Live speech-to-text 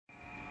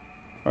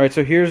All right,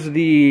 so here's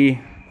the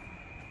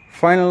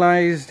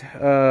finalized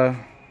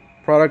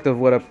product of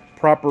what a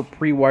proper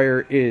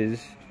pre-wire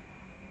is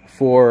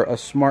for a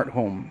smart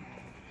home.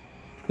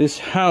 This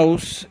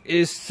house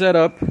is set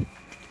up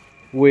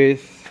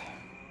with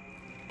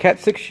Cat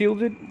 6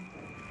 shielded,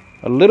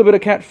 a little bit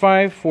of Cat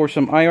 5 for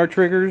some IR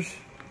triggers.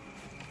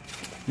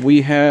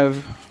 We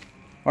have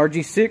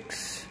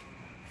RG6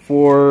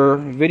 for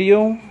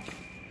video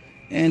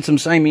and some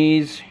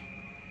Siamese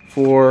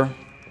for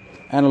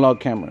analog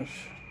cameras.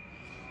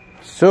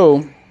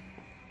 So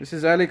this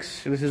is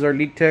Alex, this is our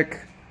lead tech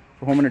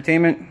for home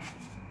entertainment.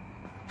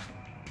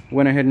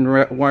 Went ahead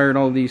and wired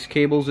all these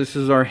cables. This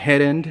is our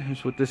head end,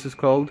 that's what this is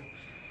called.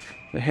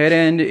 The head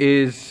end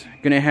is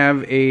going to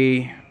have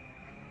a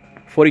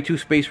 42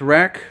 space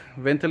rack,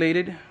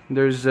 ventilated.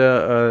 There's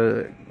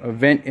a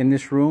vent in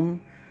this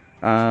room,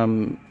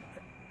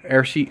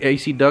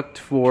 AC duct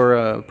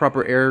for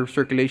proper air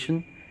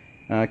circulation.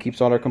 Keeps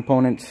all our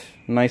components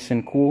nice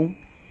and cool.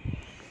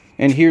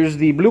 And here's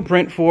the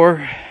blueprint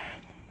for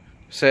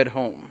said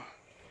home.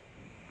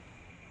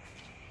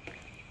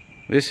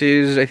 This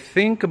is, I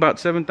think, about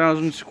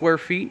 7,000 square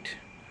feet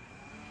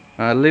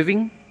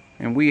living,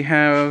 and we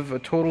have a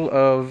total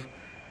of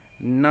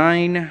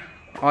 9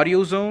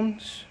 audio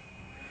zones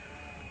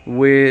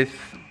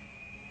with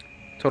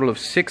a total of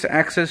 6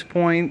 access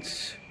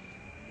points.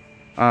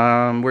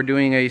 We're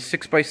doing a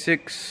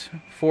 6x6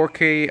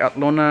 4K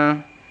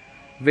Atlona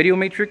video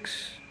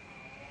matrix,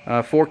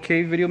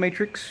 4K video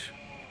matrix,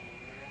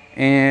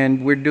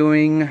 and we're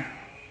doing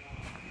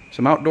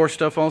some outdoor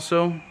stuff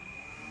also.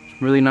 Some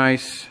really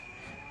nice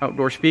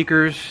outdoor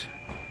speakers.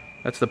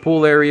 That's the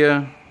pool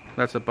area.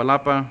 That's a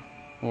palapa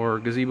or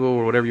gazebo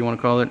or whatever you want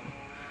to call it.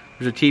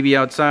 There's a TV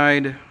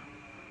outside,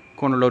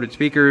 corner loaded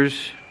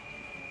speakers.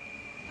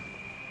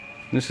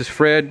 This is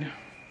Fred.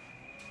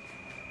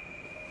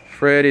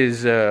 Fred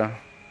is one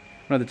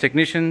of the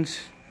technicians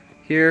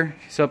here.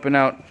 He's helping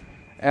out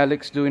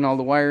Alex doing all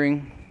the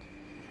wiring.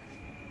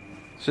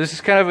 So this is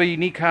kind of a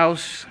unique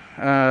house.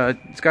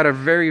 It's got a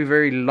very,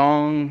 very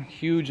long,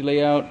 huge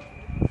layout.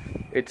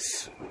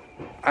 It's,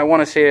 I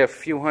want to say, a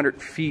few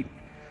hundred feet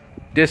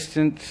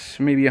distance,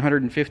 maybe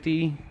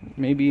 150,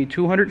 maybe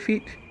 200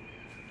 feet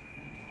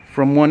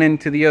from one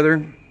end to the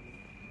other.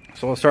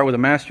 So I'll start with the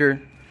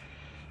master.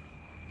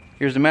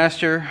 Here's the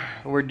master.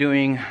 We're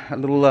doing a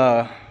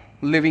little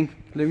living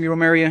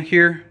room area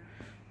here.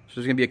 So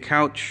there's gonna be a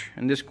couch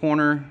in this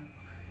corner.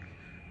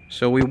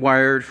 So we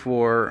wired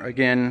for,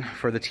 again,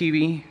 for the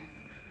TV.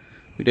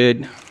 We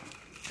did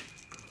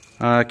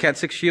Cat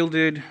 6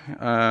 shielded,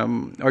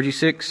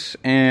 RG6,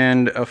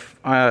 and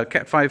a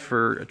Cat 5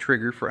 for a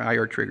trigger, for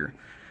IR trigger.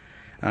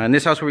 In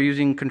this house we're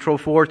using Control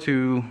 4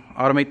 to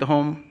automate the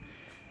home.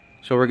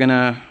 So we're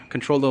gonna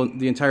control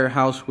the entire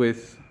house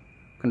with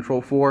Control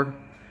 4.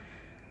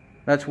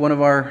 That's one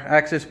of our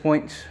access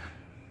points.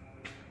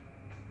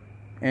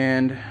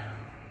 And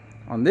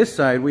on this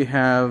side we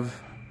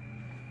have,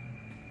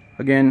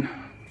 again,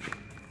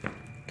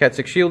 Cat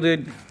 6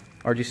 shielded,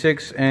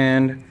 RG6,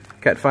 and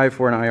Cat 5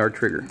 for an IR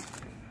trigger.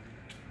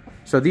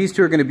 So these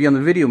two are going to be on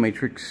the video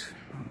matrix.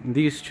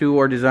 These two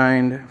are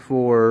designed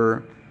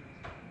for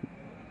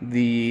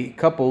the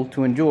couple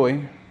to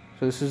enjoy.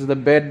 So this is the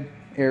bed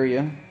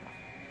area.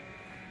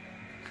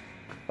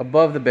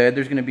 Above the bed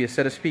there's going to be a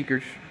set of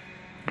speakers.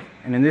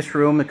 And in this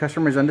room the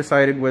customer is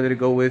undecided whether to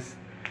go with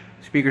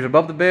speakers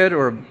above the bed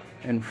or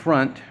in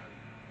front.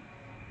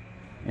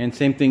 And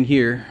same thing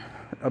here.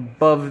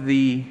 Above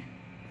the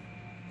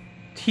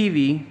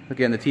TV,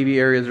 again, the TV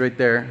area is right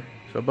there.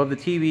 So above the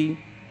TV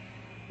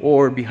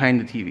or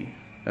behind the TV.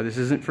 Now this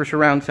isn't for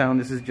surround sound,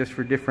 this is just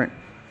for different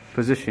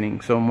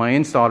positioning. So my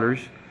installers,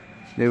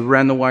 they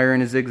ran the wire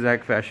in a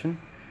zigzag fashion.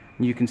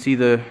 And you can see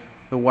the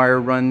wire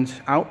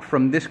runs out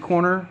from this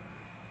corner,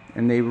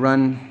 and they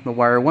run the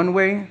wire one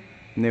way,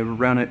 and they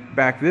run it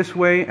back this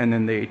way, and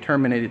then they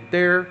terminate it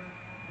there.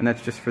 And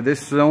that's just for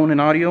this zone in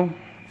audio.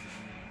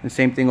 The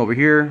same thing over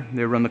here.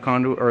 They run the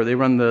conduit, or they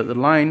run the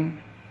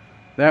line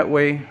that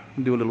way,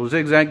 do a little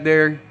zigzag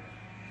there,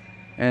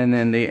 and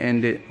then they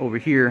end it over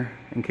here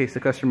in case the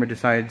customer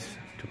decides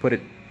to put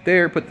it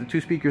there, put the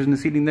 2 speakers in the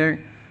seating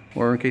there,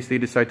 or in case they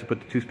decide to put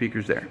the 2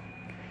 speakers there.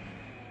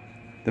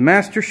 The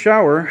master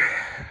shower,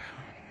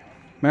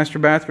 master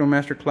bathroom,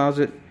 master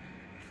closet.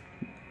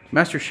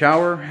 Master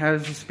shower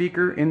has a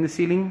speaker in the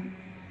ceiling,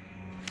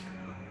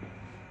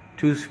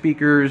 2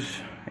 speakers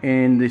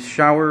in the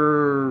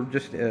shower,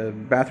 just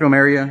bathroom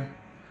area,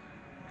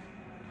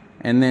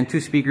 and then 2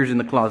 speakers in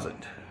the closet.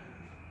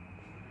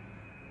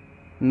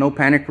 No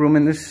panic room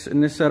in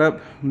this setup,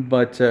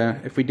 but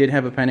if we did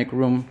have a panic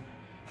room,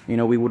 you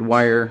know, we would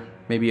wire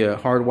maybe a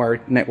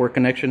hardwired network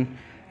connection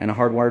and a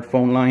hardwired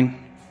phone line.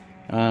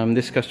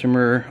 This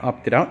customer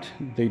opted out.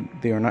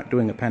 They are not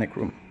doing a panic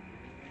room.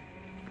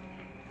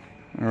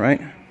 All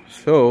right,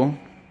 so,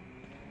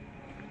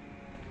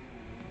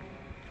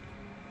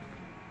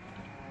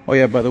 oh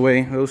yeah, by the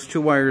way, those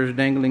 2 wires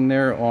dangling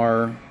there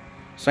are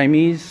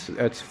Siamese.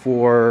 That's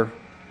for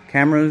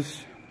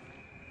cameras.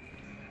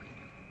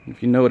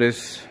 If you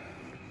notice,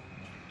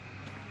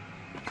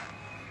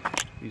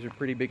 These are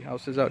pretty big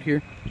houses out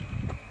here.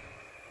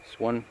 This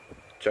one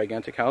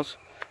gigantic house.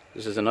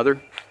 This is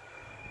another.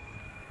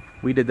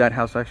 We did that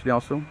house actually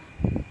also.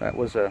 That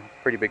was a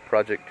pretty big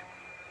project.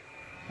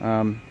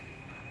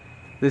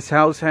 This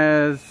house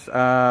has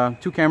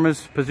 2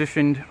 cameras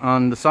positioned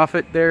on the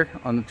soffit there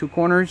on the 2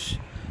 corners.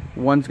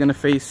 One's gonna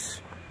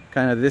face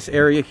kind of this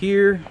area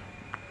here,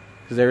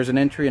 because there's an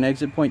entry and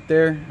exit point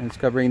there, and it's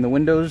covering the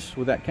windows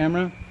with that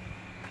camera.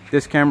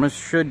 This camera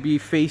should be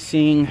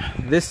facing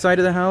this side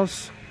of the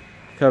house,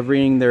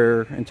 covering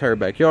their entire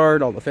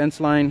backyard, all the fence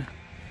line.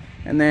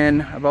 And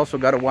then I've also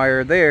got a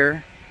wire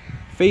there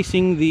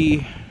facing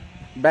the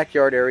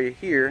backyard area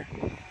here,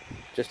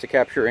 just to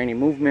capture any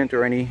movement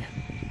or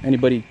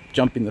anybody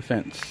jumping the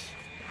fence.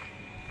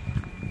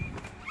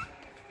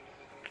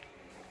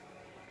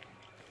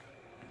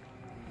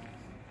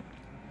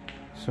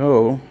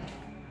 So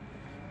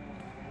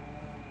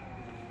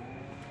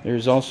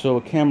there's also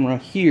a camera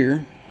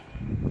here,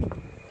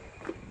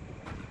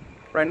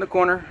 right in the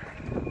corner,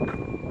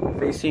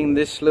 facing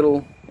this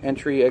little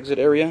entry exit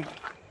area.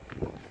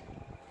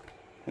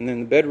 And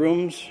then the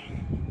bedrooms.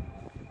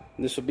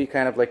 This will be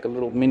kind of like a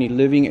little mini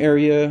living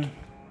area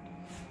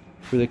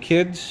for the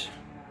kids.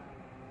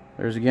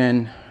 There's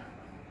again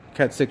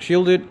Cat 6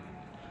 shielded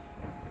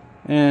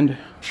and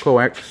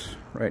coax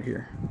right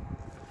here.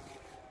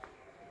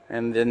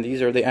 And then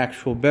these are the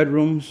actual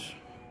bedrooms.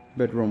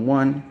 Bedroom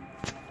 1,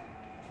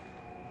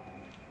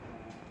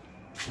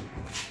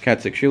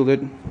 Cat 6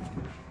 shielded,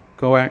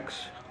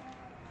 coax.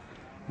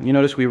 And you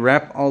notice we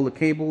wrap all the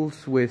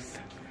cables with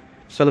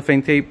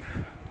cellophane tape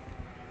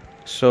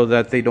so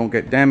that they don't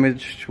get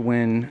damaged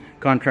when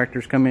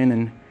contractors come in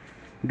and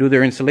do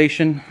their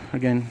installation.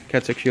 Again,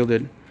 Cat 6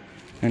 shielded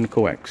and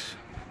coax.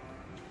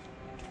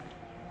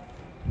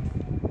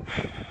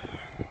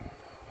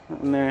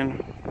 And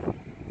then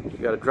you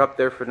got a drop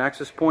there for an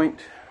access point.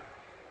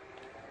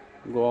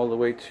 Go all the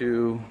way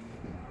to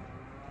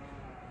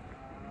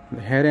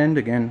the head end.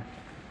 Again,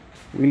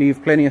 we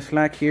leave plenty of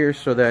slack here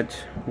so that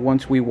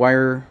once we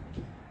wire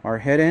our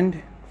head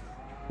end,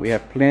 we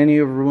have plenty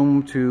of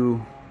room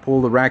to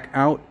pull the rack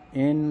out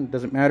in.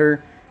 Doesn't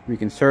matter, we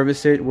can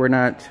service it. We're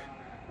not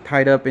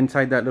tied up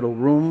inside that little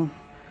room.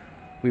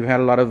 We've had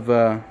a lot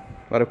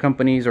of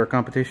companies or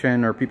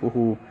competition or people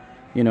who,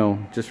 you know,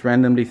 just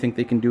randomly think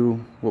they can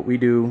do what we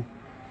do.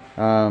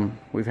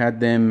 We've had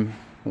them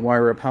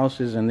wire up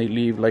houses and they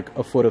leave like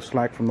a foot of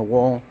slack from the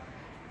wall,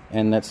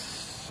 and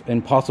that's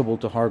impossible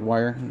to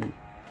hardwire.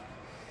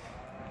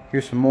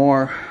 Here's some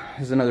more.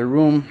 Here's another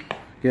room.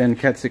 Again,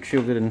 Cat 6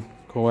 shielded and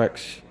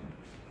coax.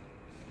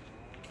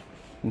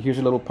 And here's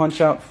a little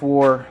punch out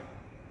for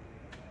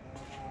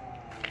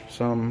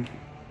some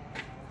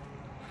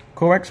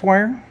coax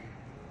wire,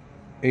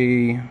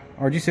 a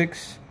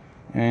RG6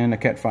 and a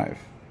Cat 5.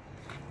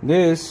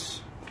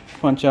 This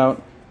punch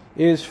out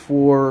is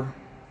for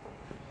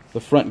the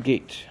front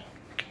gate.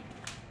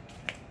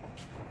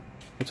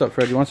 What's up,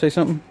 Fred? You want to say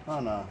something? Oh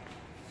no.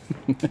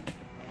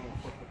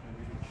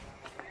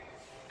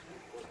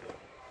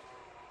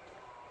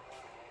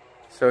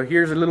 So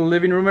here's a little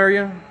living room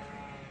area.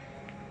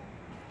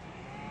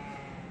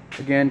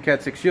 Again,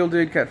 Cat 6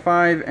 shielded, Cat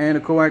 5, and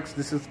a coax.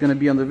 This is going to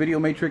be on the video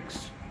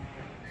matrix.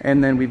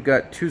 And then we've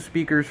got 2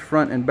 speakers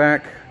front and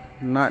back,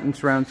 not in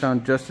surround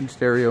sound, just in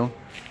stereo.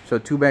 So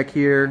 2 back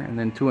here and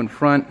then 2 in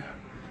front.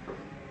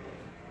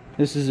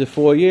 This is the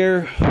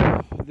foyer.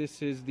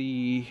 This is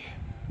the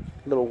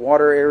little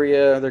water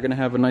area. They're going to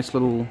have a nice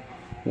little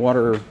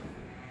water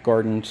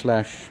garden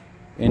slash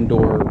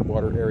indoor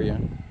water area.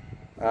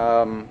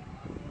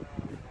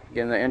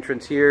 Again, the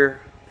entrance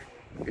here,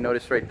 if you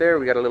notice right there,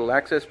 we got a little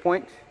access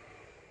point.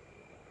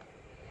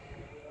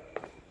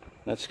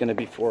 That's going to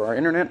be for our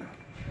internet.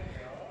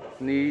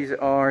 And these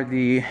are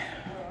the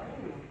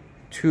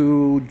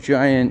 2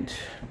 giant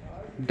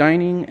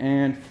dining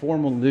and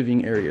formal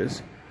living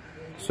areas.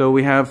 So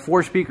we have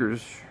 4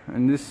 speakers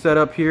and this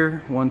setup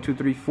here, 1, 2,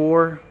 3,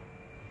 4.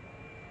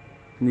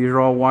 And these are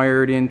all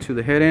wired into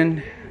the head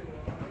end.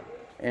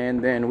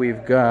 And then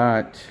we've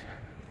got,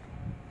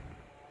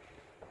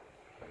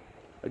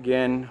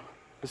 again,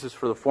 this is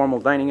for the formal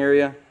dining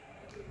area.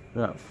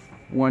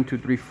 1, 2,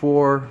 3,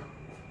 4.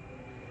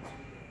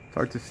 It's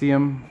hard to see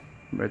them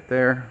right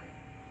there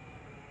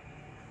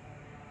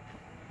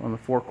on the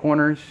 4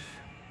 corners,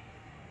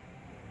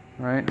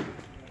 right?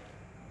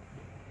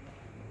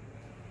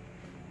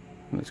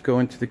 Let's go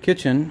into the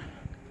kitchen.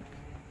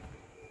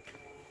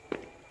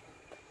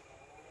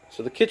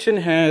 So the kitchen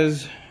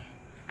has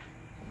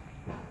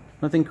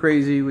nothing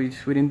crazy. We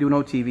didn't do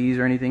no TVs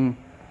or anything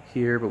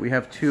here, but we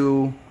have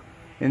 2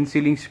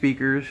 in-ceiling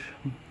speakers.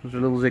 Those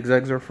are little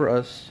zigzags are for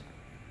us.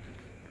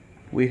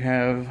 We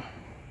have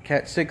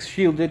Cat 6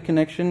 shielded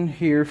connection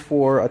here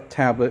for a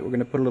tablet. We're going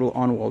to put a little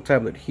on-wall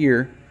tablet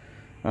here.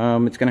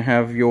 It's going to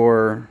have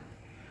your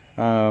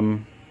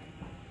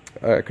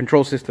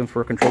control system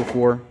for Control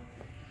 4.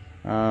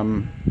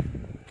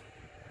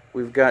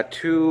 We've got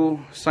 2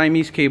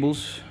 Siamese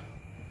cables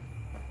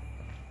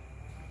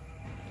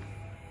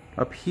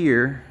up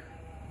here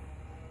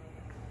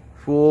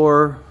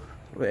for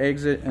the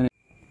exit, and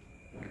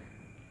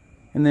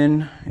And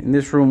then in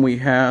this room we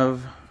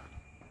have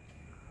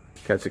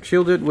Cat 6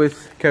 shielded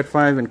with Cat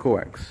 5 and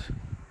coax.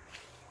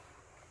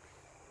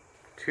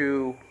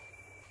 2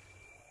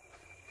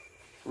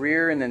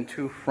 rear and then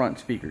 2 front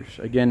speakers.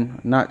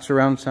 Again, not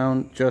surround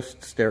sound,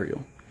 just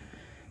stereo.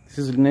 This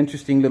is an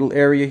interesting little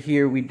area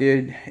here. We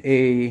did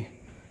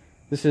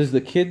this is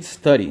the kids'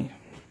 study.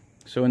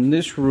 So in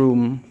this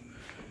room,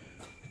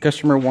 the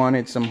customer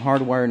wanted some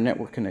hardwired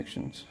network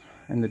connections.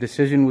 And the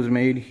decision was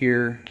made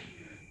here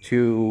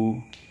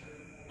to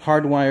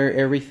hardwire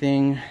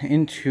everything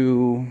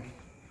into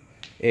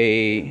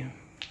a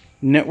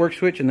network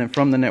switch, and then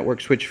from the network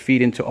switch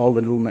feed into all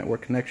the little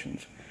network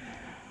connections.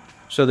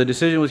 So the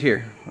decision was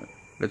here.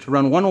 Let's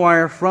run one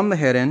wire from the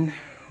head end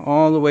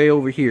all the way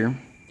over here.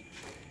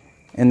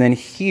 And then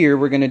here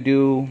we're going to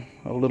do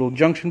a little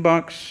junction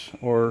box,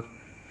 or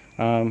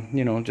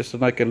you know, just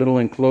like a little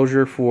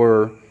enclosure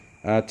for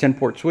a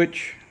 10-port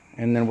switch.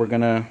 And then we're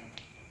going to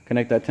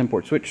connect that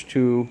 10-port switch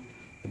to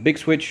the big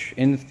switch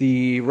in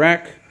the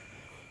rack.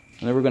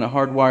 And then we're going to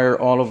hardwire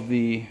all of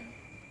the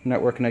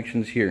network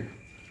connections here.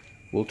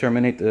 We'll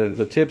terminate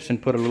the tips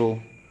and put a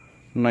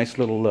nice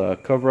little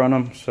cover on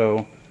them,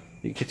 so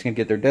the kids can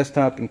get their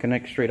desktop and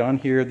connect straight on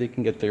here. They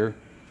can get their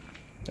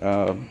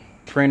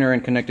printer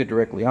and connect it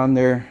directly on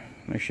there.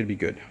 It should be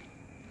good.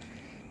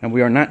 And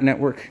we are not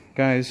network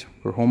guys,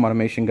 we're home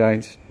automation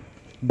guys,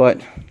 but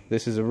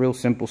this is a real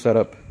simple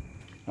setup,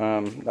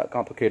 not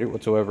complicated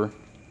whatsoever.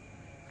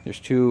 There's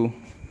 2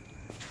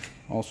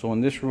 also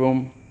in this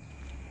room.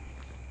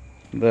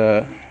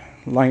 The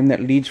line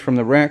that leads from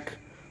the rack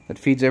that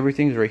feeds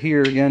everything is right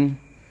here again,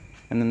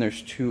 and then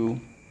there's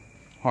 2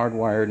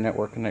 hardwired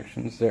network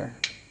connections there.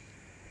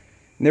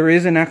 There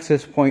is an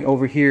access point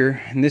over here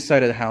in this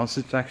side of the house.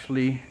 It's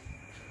actually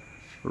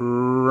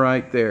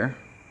right there,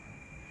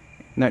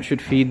 and that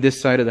should feed this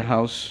side of the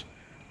house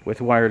with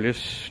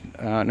wireless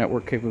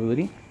network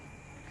capability.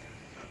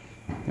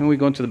 And we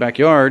go into the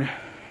backyard.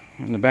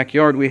 In the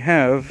backyard we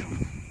have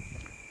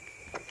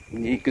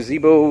the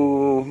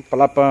gazebo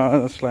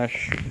palapa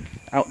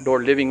 /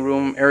 outdoor living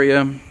room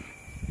area.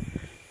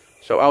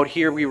 So out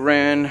here we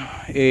ran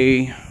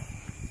a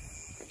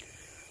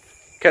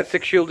Cat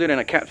 6 shielded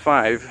and a Cat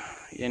 5.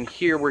 And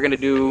here we're gonna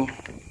do a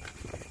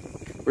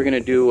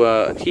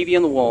TV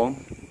on the wall.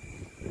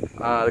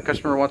 The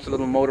customer wants a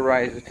little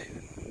motorized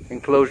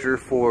enclosure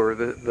for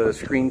the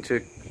screen to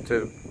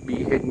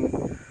be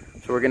hidden.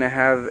 So we're gonna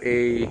have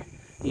a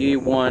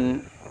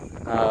E1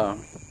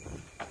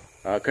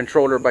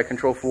 controller by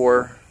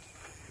Control4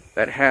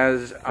 that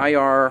has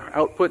IR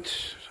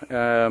outputs,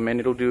 and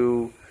it'll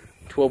do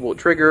 12-volt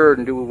trigger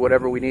and do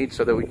whatever we need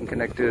so that we can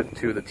connect it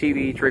to the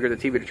TV, trigger the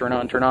TV to turn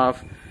on, turn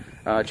off,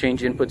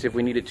 change inputs if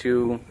we needed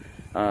to,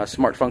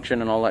 smart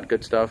function and all that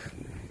good stuff.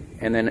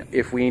 And then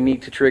if we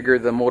need to trigger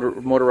the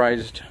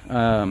motorized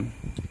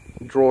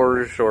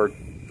drawers or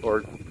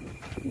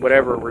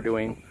whatever we're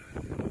doing,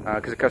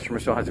 because the customer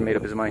still hasn't made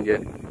up his mind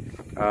yet,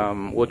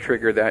 we'll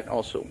trigger that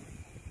also.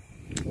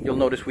 You'll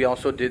notice we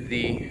also did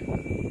the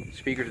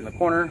speakers in the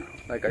corner,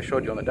 like I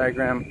showed you on the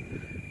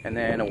diagram, and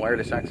then a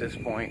wireless access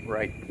point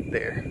right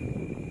there.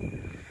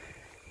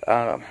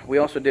 We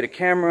also did a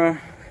camera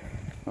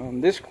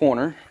on this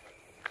corner.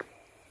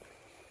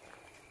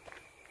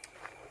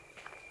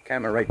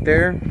 Camera right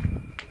there.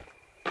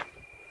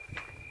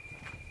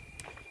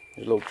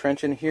 There's a little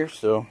trench in here,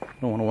 so I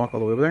don't want to walk all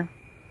the way over there.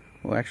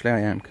 Well, actually I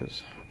am,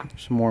 because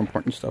there's some more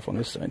important stuff on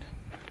this side.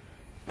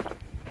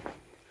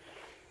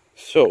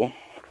 So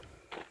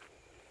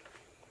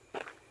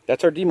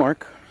that's our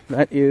DMARC.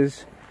 That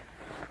is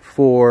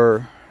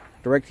for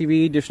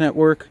DirecTV, Dish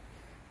Network,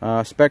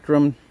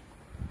 Spectrum,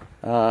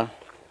 so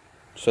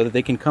that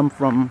they can come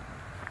from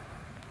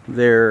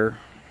their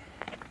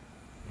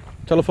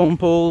telephone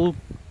pole,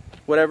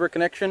 whatever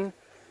connection,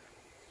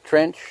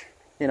 trench,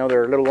 you know,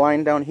 their little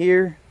line down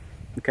here,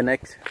 and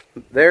connect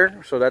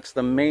there. So that's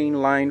the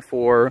main line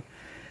for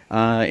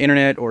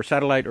internet or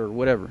satellite or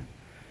whatever.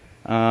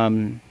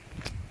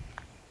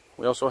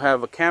 We also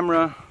have a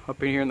camera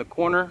up in here in the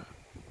corner.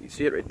 You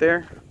see it right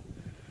there.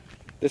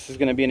 This is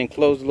going to be an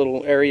enclosed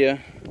little area.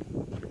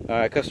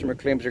 Customer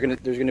claims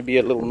there's going to be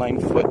a little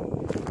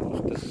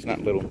 9-foot. This is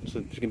not little.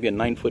 So there's going to be a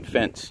 9-foot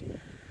fence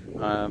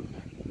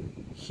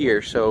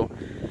here. So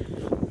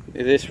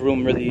this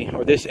room really,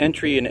 or this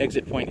entry and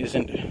exit point,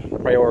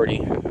 isn't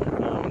priority.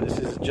 This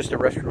is just a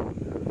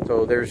restroom.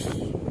 So there's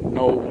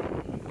no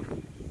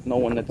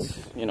one that's,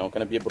 you know, going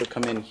to be able to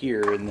come in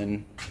here and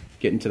then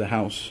get into the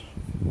house.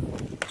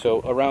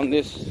 So around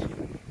this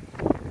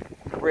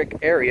brick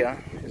area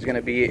is going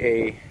to be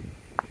a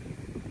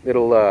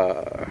little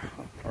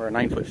or a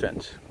 9-foot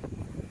fence.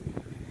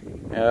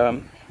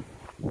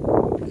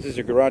 This is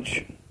a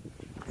garage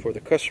for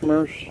the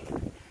customers.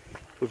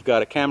 We've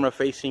got a camera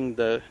facing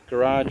the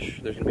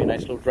garage. There's going to be a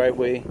nice little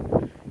driveway.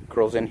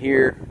 Curls in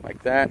here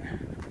like that.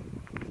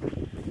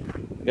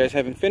 You guys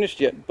haven't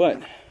finished yet,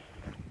 but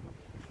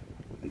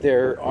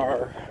there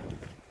are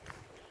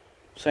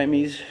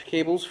Siamese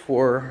cables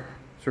for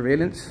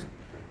surveillance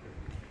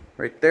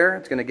right there.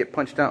 It's going to get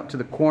punched out to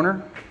the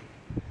corner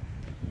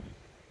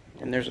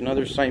And there's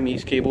another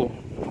Siamese cable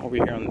over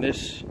here on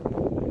this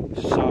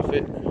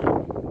soffit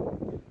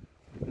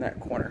in that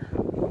corner.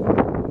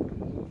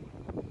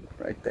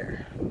 Right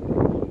there.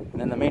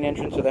 And then the main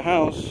entrance of the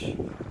house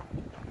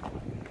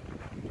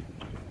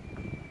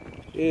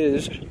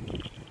is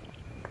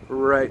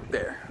right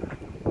there.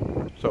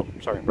 So,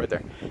 sorry, right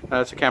there.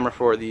 That's a camera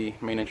for the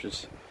main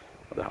entrance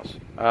of the house.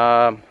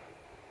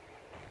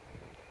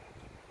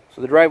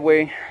 So the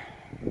driveway,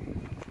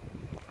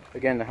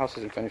 again, the house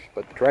isn't finished,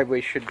 but the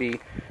driveway should be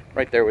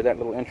right there where that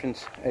little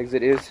entrance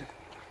exit is.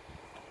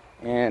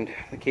 And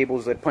the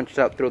cables that punched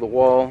out through the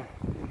wall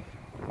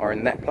are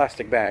in that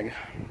plastic bag.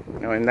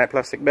 Now, in that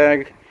plastic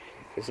bag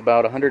is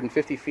about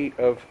 150 feet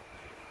of,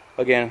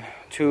 again,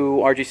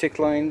 2 RG6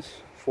 lines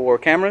for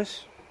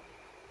cameras,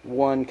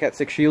 1 Cat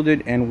 6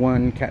 shielded, and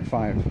 1 Cat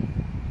 5.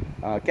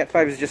 Cat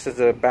 5 is just as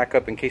a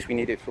backup in case we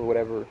need it for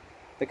whatever.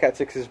 The Cat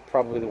 6 is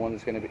probably the one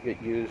that's going to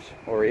get used,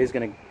 or is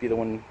going to be the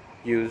one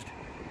used.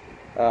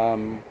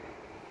 And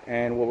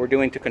what we're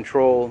doing to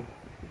control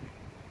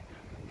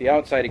the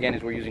outside, again,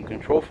 is we're using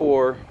Control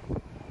 4.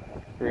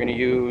 We're going to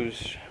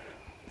use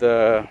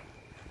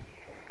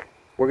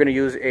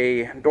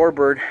a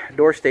doorbird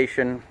door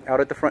station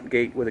out at the front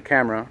gate with a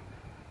camera.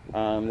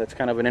 That's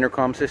kind of an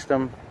intercom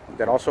system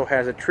that also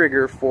has a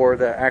trigger for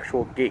the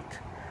actual gate.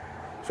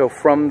 So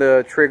from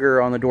the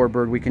trigger on the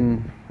doorbird, we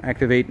can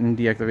activate and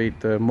deactivate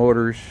the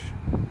motors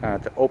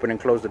to open and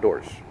close the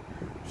doors.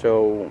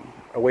 So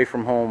away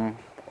from home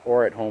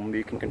or at home,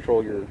 you can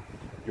control your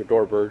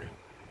doorbird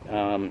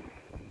and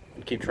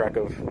keep track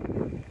of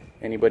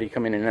anybody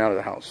coming in and out of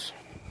the house.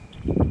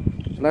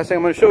 So last thing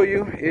I'm going to show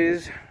you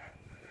is,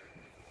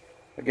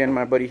 again,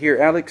 my buddy here,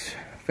 Alex,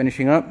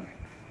 finishing up,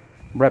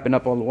 wrapping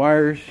up all the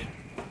wires.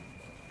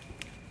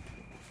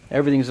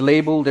 Everything's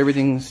labeled,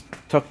 everything's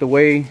tucked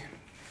away.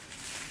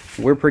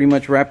 We're pretty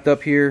much wrapped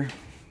up here.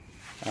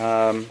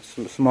 Some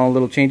small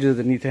little changes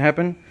that need to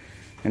happen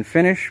and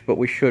finish, but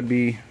we should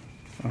be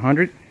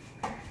 100.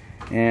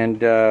 And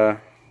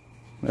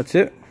that's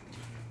it.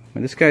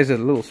 Man, this guy's a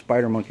little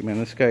spider monkey, man.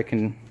 This guy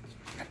can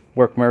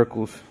work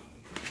miracles.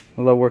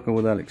 I love working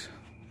with Alex.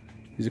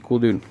 He's a cool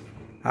dude.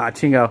 Ah,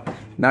 chingao.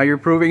 Now you're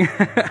proving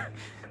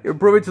you're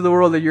proving to the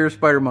world that you're a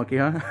spider monkey,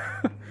 huh?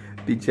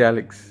 Beach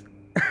Alex.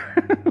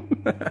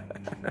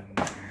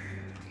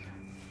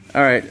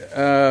 Alright,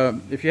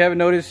 if you haven't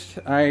noticed,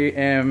 I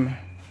am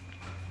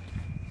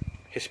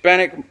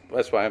Hispanic.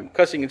 That's why I'm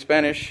cussing in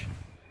Spanish.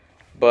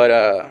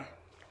 But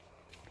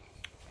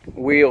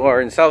we are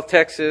in South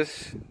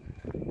Texas,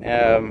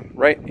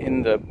 right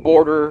in the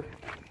border,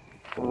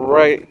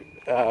 right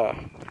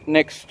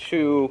next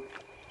to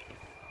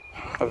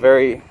a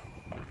very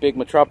big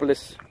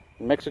metropolis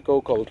in Mexico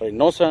called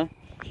Reynosa.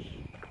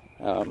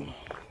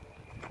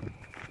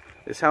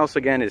 This house,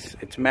 again,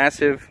 it's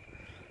massive.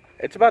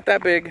 It's about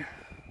that big.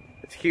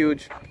 It's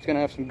huge. It's gonna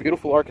have some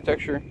beautiful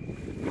architecture.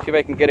 Let me see if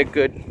I can get a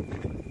good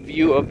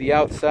view of the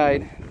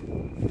outside.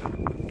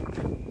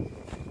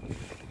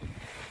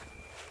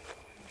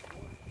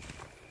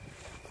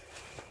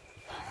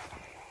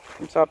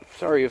 I'm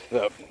sorry if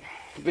the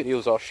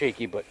video's all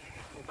shaky, but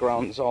the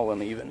ground's all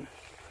uneven.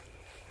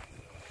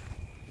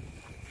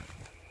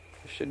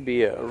 It should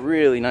be a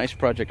really nice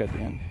project at the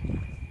end.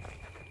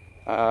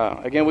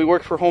 Again, we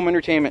work for Home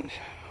Entertainment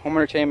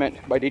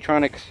by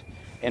D-Tronics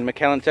in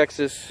McAllen,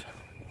 Texas.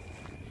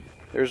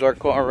 There's our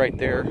car right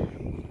there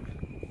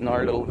in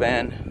our little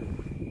van.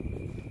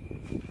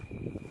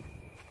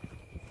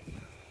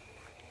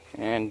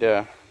 And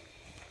y'all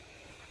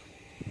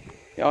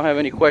have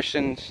any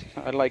questions?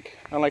 I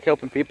like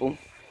helping people.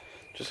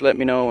 Just let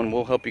me know and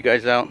we'll help you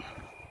guys out.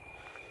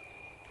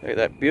 Look at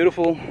that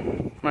beautiful,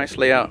 nice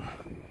layout.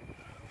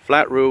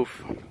 Flat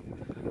roof,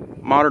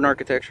 modern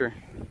architecture,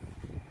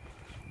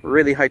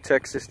 really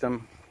high-tech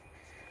system.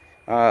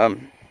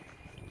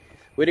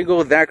 We didn't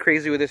go that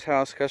crazy with this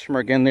house. Customer,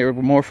 again, they were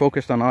more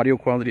focused on audio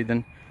quality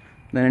than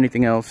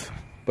anything else.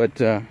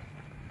 But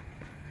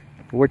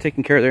we're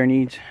taking care of their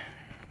needs.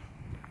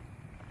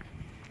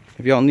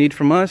 If y'all need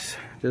from us,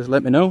 just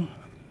let me know.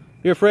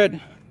 Here,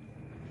 Fred,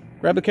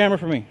 grab the camera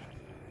for me.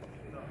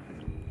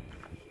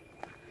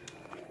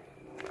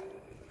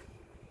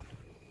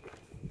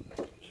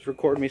 Just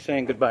record me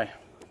saying goodbye.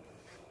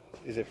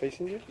 Is it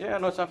facing you? Yeah,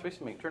 no, it's not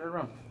facing me. Turn it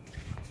around.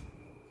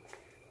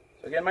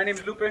 So again, my name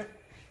is Lupe. If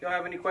y'all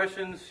have any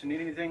questions,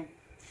 need anything,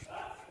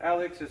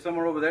 Alex is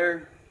somewhere over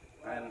there,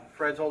 and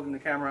Fred's holding the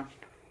camera.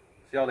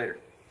 See y'all later.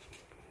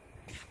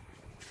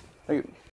 Thank you.